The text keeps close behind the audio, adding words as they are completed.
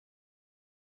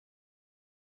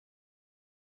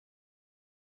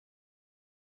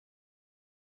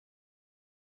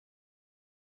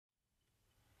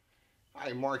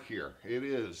Hi, Mark here. It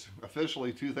is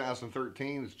officially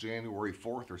 2013. It's January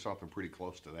 4th or something pretty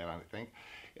close to that, I think.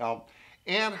 Um,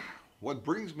 and what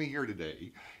brings me here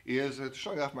today is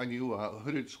showing off my new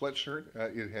hooded sweatshirt.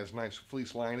 It has nice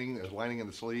fleece lining. There's lining in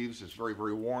the sleeves. It's very,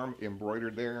 very warm.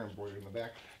 Embroidered there, embroidered in the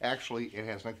back. Actually, it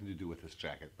has nothing to do with this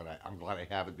jacket, but I'm glad I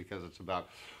have it because it's about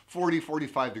 40,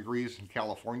 45 degrees in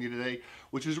California today,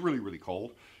 which is really, really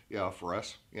cold for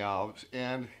us.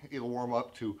 And it'll warm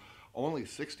up to only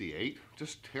 68,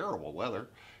 just terrible weather.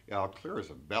 Clear as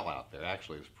a bell out there.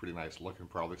 Actually, it's pretty nice looking.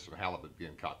 Probably some halibut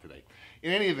being caught today.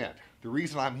 In any event, the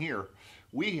reason I'm here,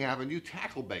 we have a new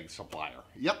tackle bag supplier.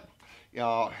 Yep.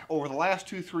 Over the last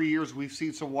 2-3 years, we've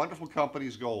seen some wonderful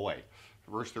companies go away.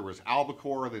 First there was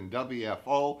Albacore, then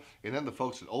WFO, and then the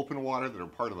folks at Open Water that are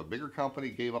part of a bigger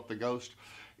company gave up the ghost.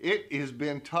 It has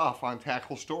been tough on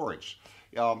tackle storage.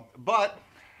 But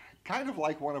kind of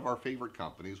like one of our favorite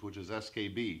companies, which is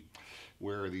SKB,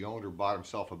 where the owner bought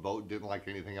himself a boat, didn't like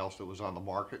anything else that was on the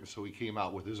market, and so he came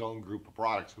out with his own group of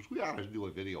products, which we ought to do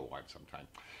a video on sometime.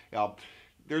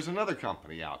 There's another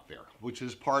company out there, which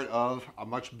is part of a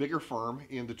much bigger firm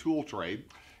in the tool trade.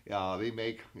 They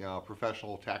make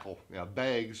professional tackle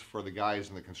bags for the guys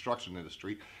in the construction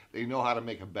industry. They know how to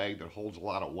make a bag that holds a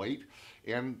lot of weight,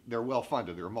 and they're well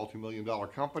funded. They're a multi-million-dollar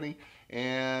company,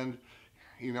 and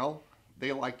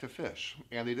they like to fish,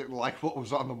 and they didn't like what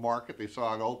was on the market. They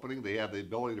saw an opening. They had the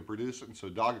ability to produce it, and so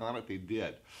doggone it, they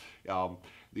did.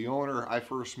 The owner I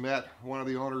first met, one of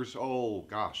the owners, oh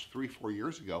gosh, 3-4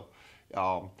 years ago,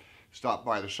 stopped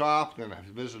by the shop. Then I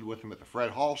visited with him at the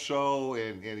Fred Hall show,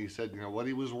 and he said, what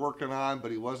he was working on, but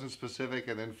he wasn't specific.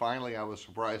 And then finally, I was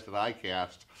surprised at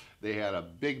ICAST. They had a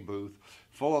big booth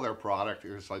full of their product.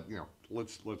 It was like,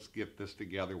 let's get this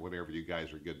together whenever you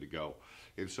guys are good to go.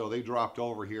 And so they dropped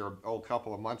over here a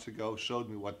couple of months ago, showed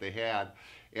me what they had,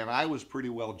 and I was pretty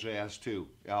well jazzed too.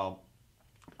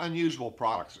 Unusual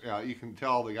products. You can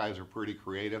tell the guys are pretty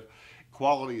creative.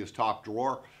 Quality is top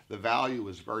drawer. The value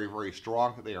is very, very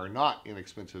strong. They are not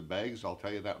inexpensive bags. I'll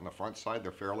tell you that on the front side.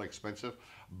 They're fairly expensive,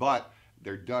 but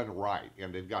they're done right,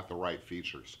 and they've got the right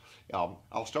features.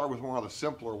 I'll start with one of the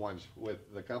simpler ones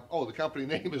with the company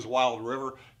name is Wild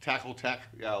River Tackle Tek,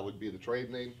 would be the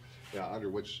trade name, under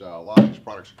which a lot of these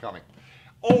products are coming.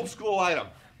 Old school item,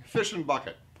 fishing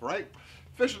bucket, right?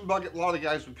 Fishing bucket, a lot of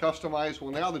guys would customize.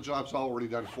 Well, now the job's already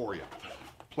done for you.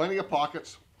 Plenty of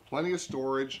pockets, plenty of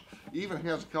storage, even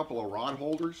has a couple of rod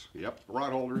holders. Yep,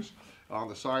 rod holders. On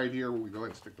the side here, we go ahead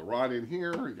and stick the rod in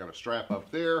here. You got a strap up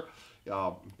there.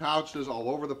 Pouches all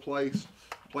over the place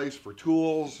for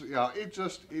tools.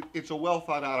 It's a well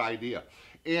thought out idea.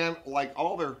 And like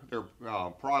all their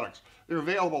products, they're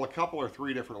available a couple or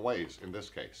 3 different ways in this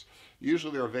case.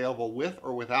 Usually they're available with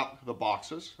or without the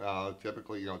boxes.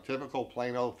 Typically, typical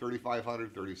Plano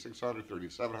 3500, 3600,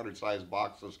 3700 size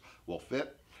boxes will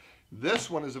fit. This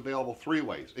one is available 3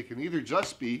 ways. It can either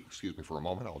just be, excuse me for a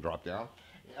moment, I'll drop down.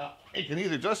 It can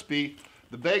either just be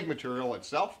the bag material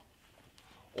itself,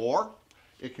 or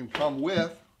it can come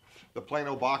with the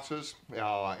Plano boxes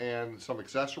and some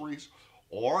accessories,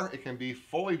 or it can be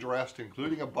fully dressed,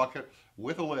 including a bucket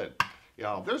with a lid.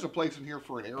 There's a place in here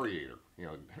for an aerator.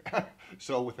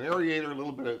 So with an aerator, a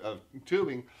little bit of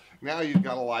tubing, now you've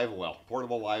got a live well,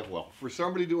 portable live well. For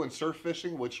somebody doing surf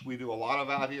fishing, which we do a lot of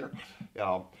out here,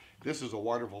 this is a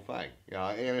wonderful thing,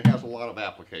 and it has a lot of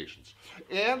applications.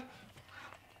 And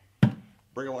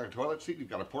bring along a toilet seat, you've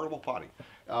got a portable potty.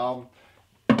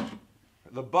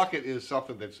 The bucket is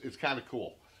something it's kind of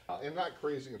cool, and not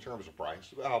crazy in terms of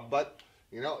price, but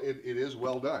it is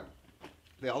well done.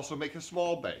 They also make a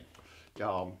small bag,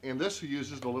 and this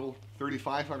uses the little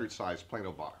 3500 size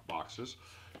Plano boxes.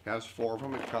 Has 4 of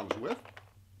them it comes with.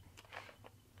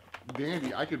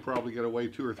 Dandy, I could probably get away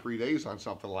 2 or 3 days on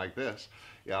something like this.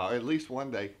 At least one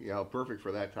day, perfect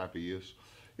for that type of use.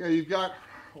 You've got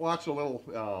lots of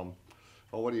little,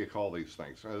 what do you call these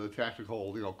things? The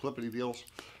tactical, clippity deals.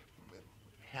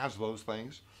 Has those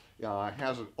things. It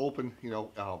has an open,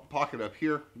 pocket up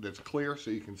here that's clear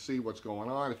so you can see what's going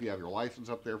on if you have your license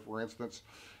up there, for instance.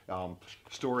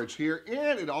 Storage here,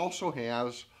 and it also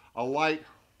has a light,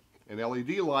 an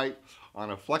LED light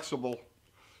on a flexible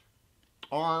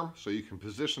arm, so you can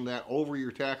position that over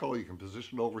your tackle. You can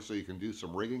position it over so you can do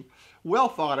some rigging. Well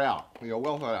thought out,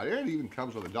 well thought out. And it even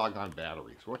comes with a doggone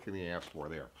battery, so what can you ask for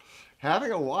there?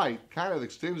 Having a light kind of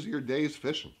extends your day's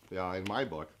fishing, in my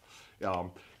book.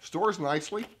 Stores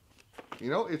nicely.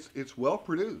 It's well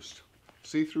produced.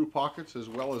 See-through pockets as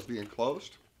well as the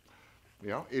enclosed.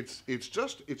 It's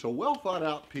a well thought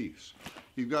out piece.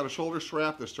 You've got a shoulder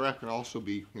strap. The strap can also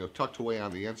be tucked away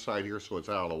on the inside here so it's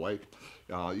out of the way.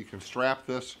 You can strap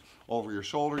this over your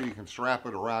shoulder. You can strap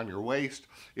it around your waist.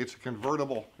 It's a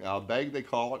convertible bag, they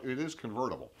call it. It is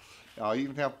convertible. You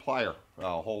even have plier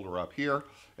holder up here,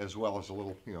 as well as a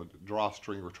little,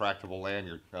 drawstring retractable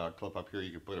lanyard clip up here.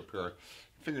 You can put a pair of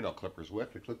fingernail clippers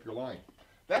with to clip your line.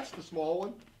 That's the small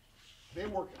one. They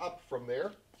work up from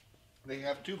there. They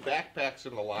have two backpacks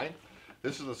in the line.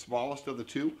 This is the smallest of the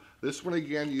two. This one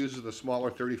again uses the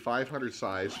smaller 3500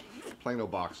 size Plano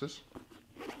boxes.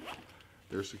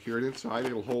 They're secured inside.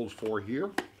 It'll hold 4 here.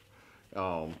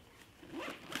 Plenty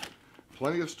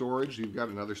of storage. You've got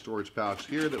another storage pouch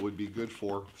here that would be good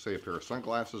for, say, a pair of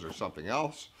sunglasses or something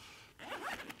else.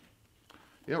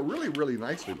 Really, really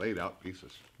nicely laid out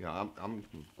pieces. I'm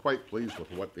quite pleased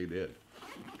with what they did.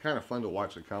 Kind of fun to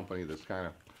watch a company that's kind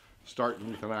of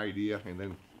starting with an idea and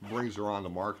then brings her on the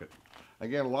market.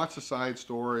 Again, lots of side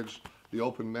storage, the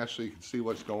open mesh so you can see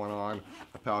what's going on.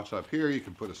 A pouch up here, you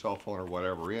can put a cell phone or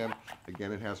whatever in.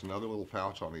 Again, it has another little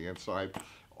pouch on the inside.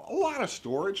 A lot of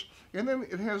storage. And then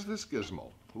it has this gizmo,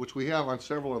 which we have on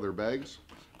several other bags.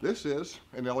 This is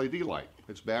an LED light.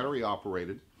 It's battery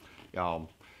operated.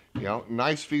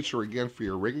 Nice feature again for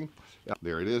your rigging.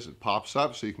 There it is. It pops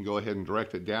up so you can go ahead and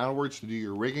direct it downwards to do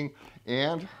your rigging.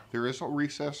 And there is a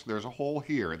recess. There's a hole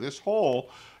here. This hole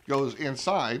goes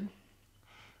inside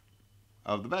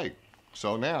of the bag.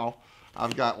 So now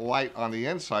I've got light on the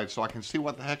inside so I can see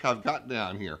what the heck I've got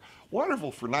down here.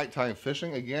 Wonderful for nighttime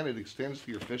fishing. Again, it extends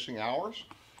to your fishing hours.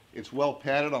 It's well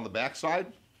padded on the backside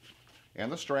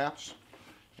and the straps.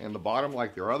 And the bottom,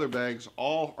 like their other bags,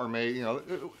 all are made,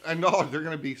 I know they're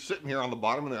going to be sitting here on the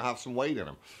bottom and they'll have some weight in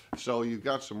them. So you've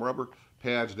got some rubber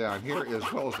pads down here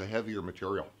as well as the heavier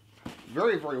material.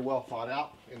 Very, very well thought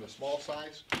out in the small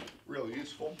size. Really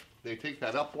useful. They take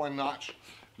that up one notch.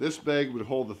 This bag would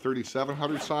hold the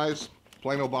 3700 size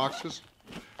Plano boxes.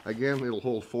 Again, it'll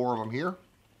hold 4 of them here.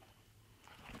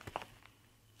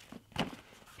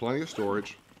 Plenty of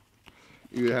storage.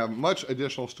 You have much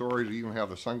additional storage. You even have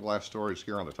the sunglass storage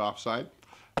here on the top side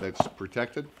that's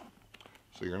protected.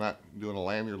 So you're not doing a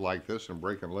lanyard like this and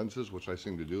breaking lenses, which I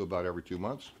seem to do about every 2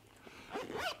 months.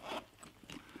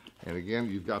 And again,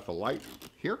 you've got the light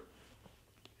here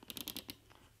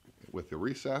with the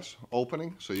recess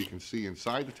opening so you can see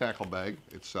inside the tackle bag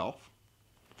itself.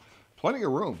 Plenty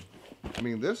of room. I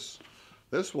mean, this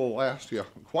will last you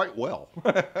quite well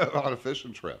on a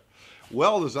fishing trip.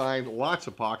 Well designed, lots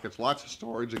of pockets, lots of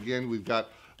storage. Again, we've got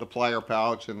the plier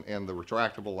pouch and the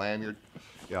retractable lanyard.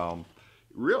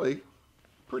 Really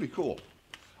pretty cool.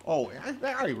 Oh, I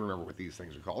don't even remember what these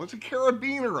things are called. It's a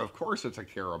carabiner. Of course it's a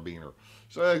carabiner.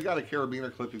 So you've got a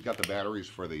carabiner clip. You've got the batteries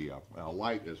for the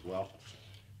light as well,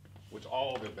 which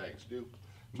all their bags do.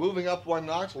 Moving up one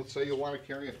notch, let's say you want to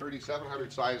carry a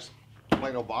 3700 size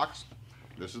Plano box.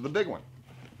 This is the big one.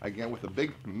 Again, with a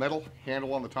big metal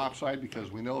handle on the top side,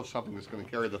 because we know something that's going to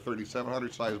carry the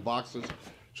 3700 size boxes,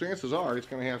 chances are it's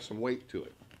going to have some weight to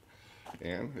it.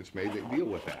 And it's made to deal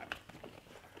with that.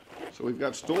 So we've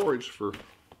got storage for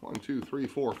 1, 2, 3,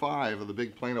 4, 5 of the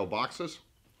big Plano boxes.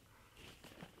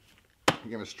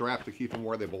 Again, a strap to keep them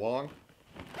where they belong.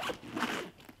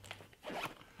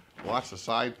 Lots of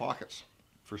side pockets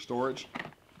for storage.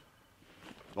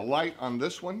 The light on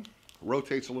this one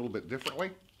rotates a little bit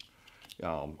differently.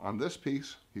 On this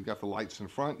piece, you've got the lights in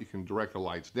front. You can direct the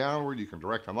lights downward. You can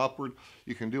direct them upward.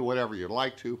 You can do whatever you'd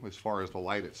like to as far as the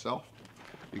light itself.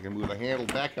 You can move the handle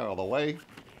back out of the way,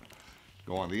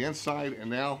 go on the inside, and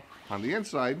now on the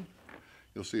inside,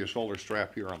 you'll see a shoulder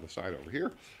strap here on the side over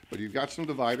here. But you've got some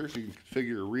dividers. You can configure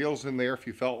your reels in there if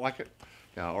you felt like it,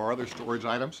 or other storage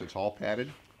items. It's all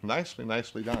padded. Nicely,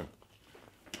 nicely done.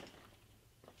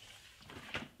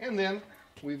 And then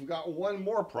we've got one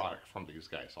more product from these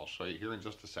guys. I'll show you here in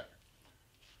just a second.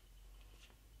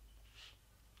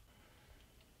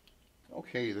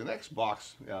 Okay, the next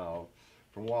box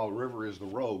from Wild River is the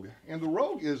Rogue. And the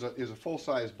Rogue is a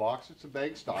full-size box. It's a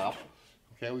bag style.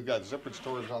 Okay, we've got zippered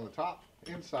storage on the top.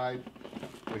 Inside,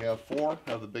 we have 4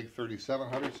 of the big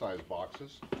 3700 size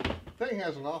boxes. The thing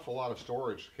has an awful lot of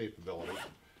storage capability,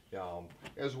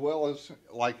 as well as,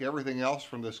 like everything else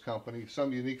from this company,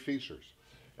 some unique features.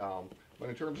 But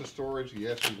in terms of storage,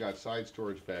 yes, you've got side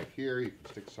storage back here. You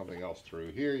can stick something else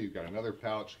through here. You've got another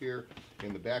pouch here.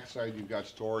 In the back side, you've got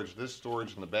storage. This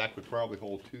storage in the back would probably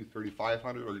hold 2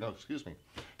 3500, or no, excuse me,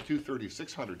 2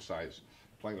 3600 size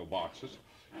Plano boxes.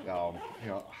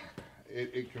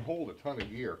 It can hold a ton of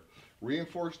gear.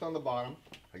 Reinforced on the bottom.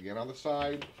 Again, on the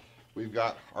side, we've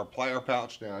got our plier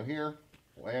pouch down here,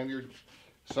 lanyard,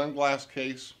 sunglass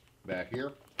case back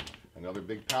here, another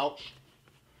big pouch,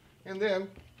 and then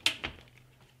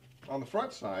on the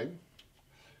front side,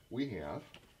 we have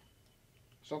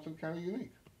something kind of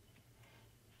unique.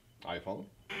 iPhone.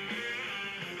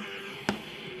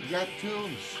 We've got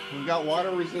tunes. We've got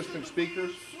water-resistant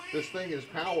speakers. This thing is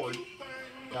powered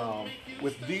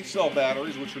with D-cell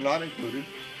batteries, which are not included,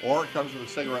 or it comes with a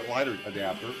cigarette lighter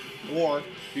adapter, or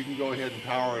you can go ahead and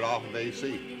power it off of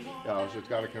AC. So it's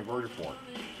got a converter for it.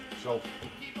 So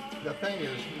the thing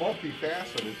is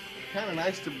multifaceted. Kind of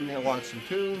nice to be able to launch some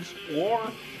tunes,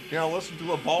 or listen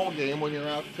to a ball game when you're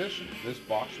out fishing. This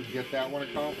box would get that one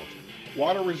accomplished.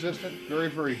 Water resistant, very,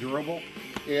 very durable,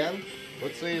 and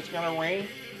let's say it's going to rain.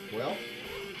 Well,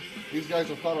 these guys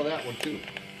have thought of that one too.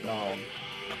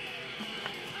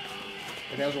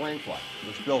 It has a rain fly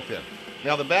that's built in.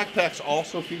 Now the backpacks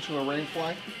also feature the rain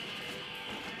fly.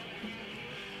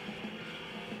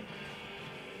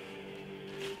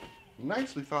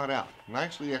 Nicely thought out,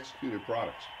 nicely executed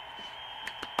products.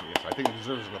 Yes, I think it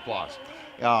deserves an applause.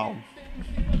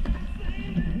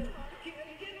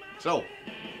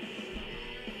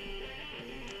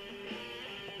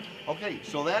 Okay,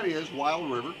 so that is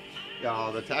Wild River,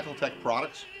 the Tackle Tek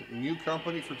products, new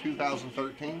company for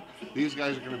 2013. These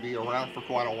guys are going to be around for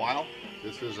quite a while.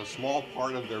 This is a small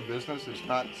part of their business. It's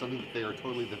not something that they are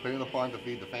totally dependent upon to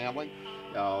feed the family,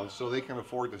 so they can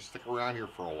afford to stick around here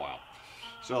for a while.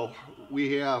 So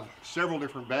we have several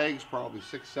different bags, probably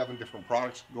 6, 7 different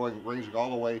products ranging all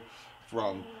the way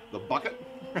from the bucket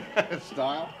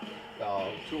style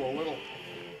to a little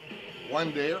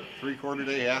 1 day, 3/4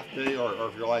 day, half day, or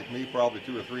if you're like me, probably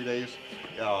 2 or 3 days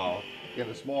in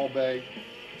a small bag.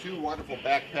 2 wonderful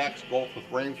backpacks, both with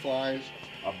rain flies,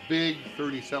 a big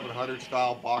 3700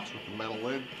 style box with a metal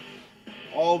lid.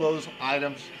 All those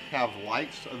items have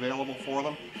lights available for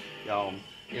them.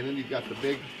 And then you've got the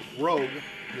big Rogue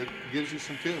that gives you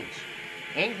some tunes.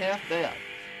 Ain't half bad.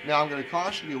 Now I'm going to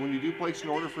caution you, when you do place an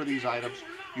order for these items,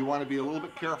 you want to be a little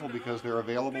bit careful because they're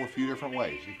available a few different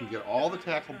ways. You can get all the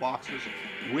tackle boxes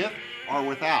with or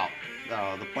without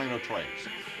the Plano trays.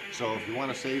 So if you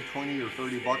want to save 20 or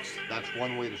 30 bucks, that's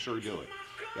one way to sure do it.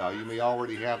 You may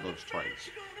already have those trays.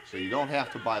 So you don't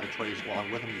have to buy the trays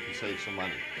along with them, you can save some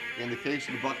money. In the case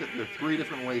of the bucket, there are 3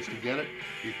 different ways to get it.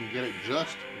 You can get it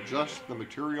just the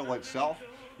material itself.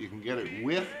 You can get it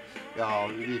with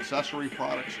the accessory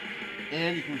products,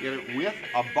 and you can get it with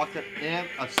a bucket and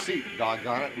a seat.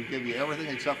 Doggone it, we give you everything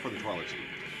except for the toilet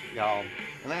seat. And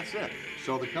that's it.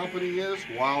 So the company is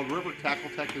Wild River. Tackle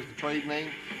Tek is the trade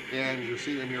name, and you'll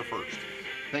see them here first.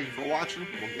 Thank you for watching.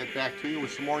 We'll get back to you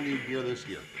with some more new gear this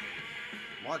year.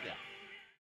 Mark out.